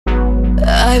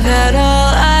I've had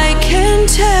all I can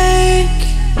take.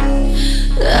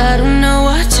 I don't know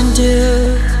what to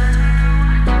do.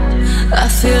 I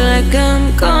feel like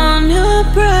I'm gonna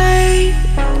break.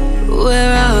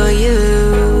 Where are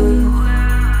you?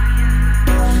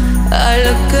 I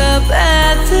look up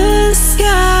at the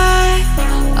sky.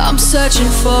 I'm searching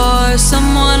for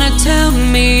someone to tell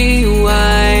me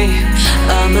why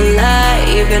I'm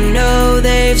alive. I know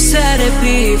they've said it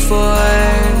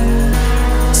before.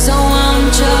 So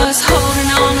I'm just holding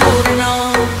on, holding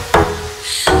on.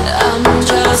 I'm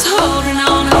just holding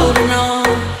on, holding on.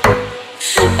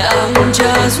 I'm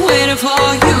just waiting for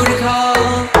you to call.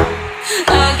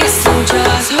 I guess I'm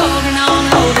just holding on,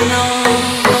 holding on.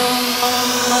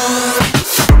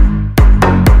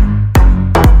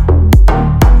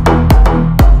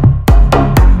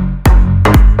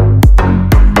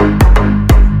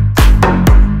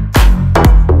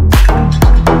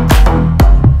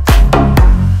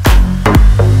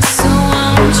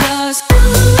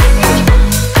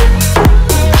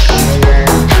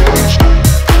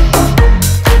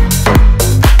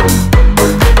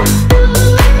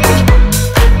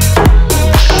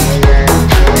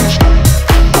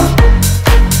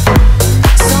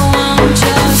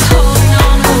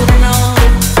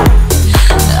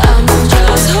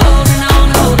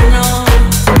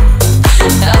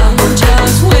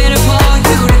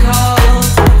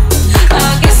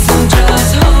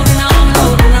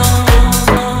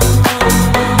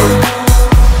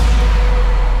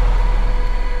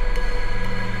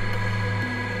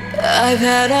 I've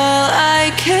had all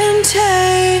I can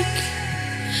take.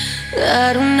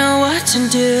 I don't know what to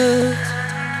do.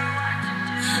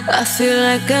 I feel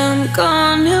like I'm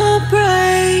gonna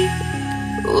break.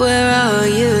 Where are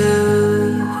you?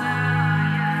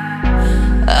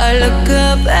 I look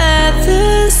up at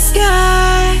the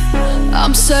sky.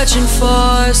 I'm searching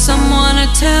for someone to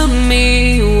tell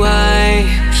me why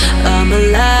I'm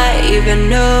alive. I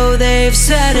know they've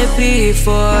said it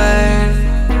before.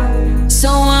 So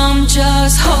I'm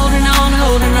just holding on,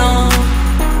 holding on.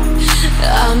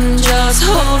 I'm just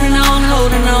holding on,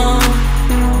 holding on.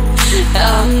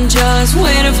 I'm just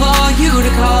waiting for you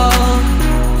to call.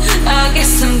 I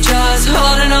guess I'm just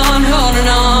holding on.